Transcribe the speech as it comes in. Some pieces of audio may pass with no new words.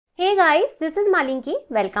guys, this is Malinki.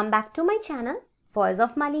 Welcome back to my channel, Voice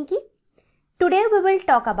of Malinki. Today we will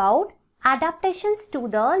talk about adaptations to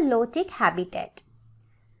the lotic habitat.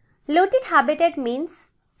 Lotic habitat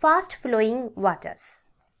means fast flowing waters.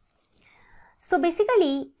 So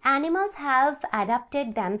basically, animals have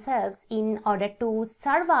adapted themselves in order to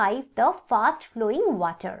survive the fast flowing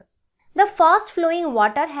water. The fast flowing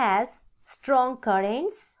water has strong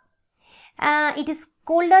currents. It is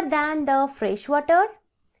colder than the fresh water.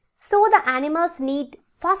 So the animals need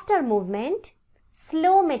faster movement,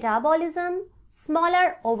 slow metabolism,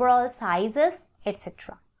 smaller overall sizes,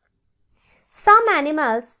 etc. Some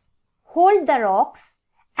animals hold the rocks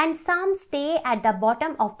and some stay at the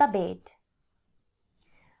bottom of the bed.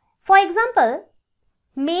 For example,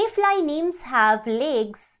 mayfly nymphs have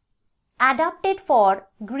legs adapted for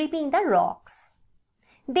gripping the rocks.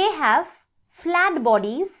 They have flat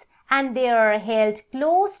bodies and they are held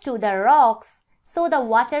close to the rocks so the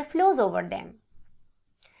water flows over them.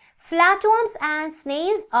 Flatworms and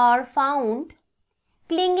snails are found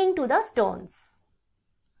clinging to the stones.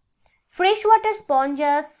 Freshwater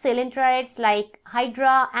sponges, coelenterate like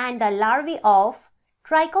hydra and the larvae of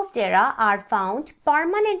Trichoptera are found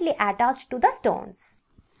permanently attached to the stones.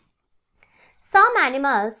 Some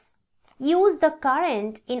animals use the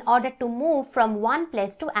current in order to move from one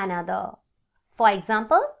place to another. For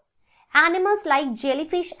example, animals like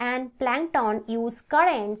jellyfish and plankton use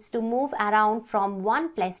currents to move around from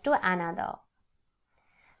one place to another.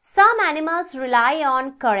 Some animals rely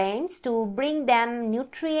on currents to bring them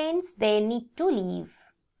nutrients they need to live.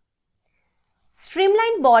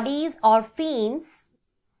 Streamlined bodies or fins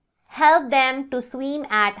help them to swim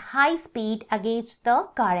at high speed against the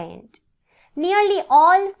current. Nearly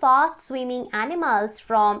all fast-swimming animals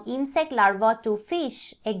from insect larvae to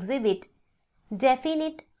fish exhibit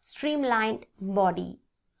definite streamlined body.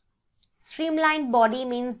 Streamlined body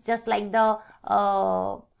means just like the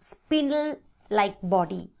spindle-like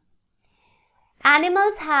body.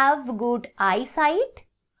 Animals have good eyesight.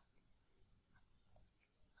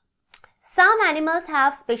 Some animals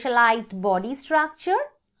have specialized body structure.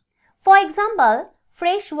 For example,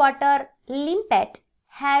 freshwater limpet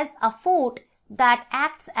has a foot that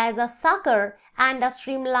acts as a sucker and a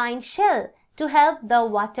streamlined shell to help the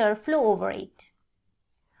water flow over it.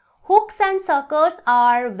 Hooks and suckers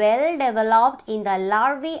are well developed in the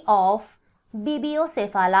larvae of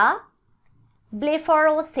Bibiocephala,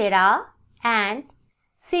 Blepharocera and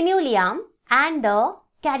Simulium and the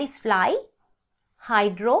caddisfly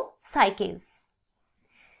Hydropsyches.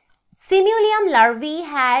 Simulium larvae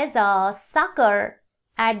has a sucker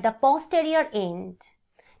at the posterior end.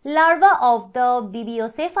 Larvae of the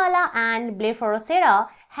Bibiocephala and Blepharocera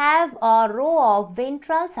have a row of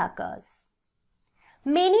ventral suckers.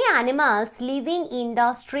 Many animals living in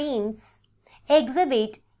the streams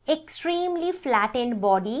exhibit extremely flattened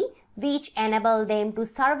body which enable them to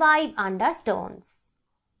survive under stones.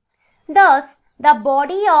 Thus, the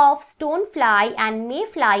body of stonefly and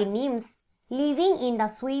mayfly nymphs living in the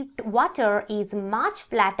swift water is much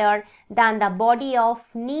flatter than the body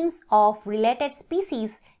of nymphs of related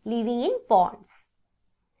species living in ponds.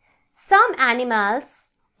 Some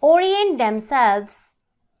animals orient themselves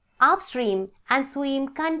upstream and swim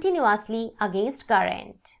continuously against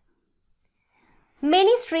current.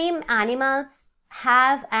 Many stream animals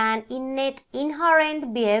have an innate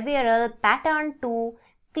inherent behavioral pattern to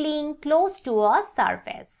cling close to a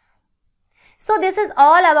surface. So this is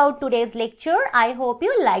all about today's lecture. I hope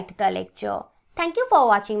you liked the lecture. Thank you for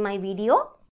watching my video.